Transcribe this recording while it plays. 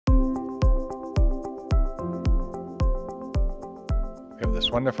this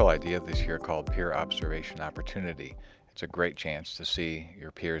wonderful idea this year called Peer Observation Opportunity. It's a great chance to see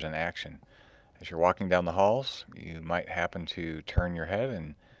your peers in action. As you're walking down the halls, you might happen to turn your head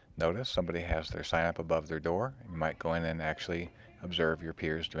and notice somebody has their sign up above their door. You might go in and actually observe your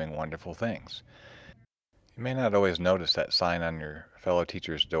peers doing wonderful things. You may not always notice that sign on your fellow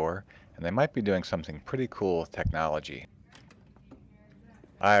teacher's door, and they might be doing something pretty cool with technology.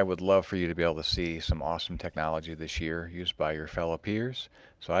 I would love for you to be able to see some awesome technology this year used by your fellow peers.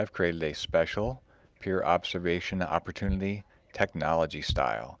 So I've created a special peer observation opportunity technology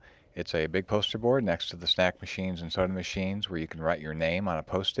style. It's a big poster board next to the snack machines and soda machines where you can write your name on a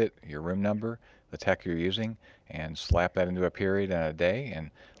post-it, your room number, the tech you're using, and slap that into a period and a day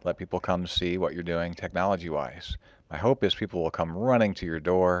and let people come see what you're doing technology-wise. My hope is people will come running to your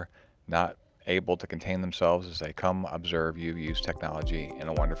door, not able to contain themselves as they come observe you use technology in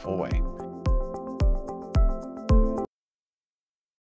a wonderful way.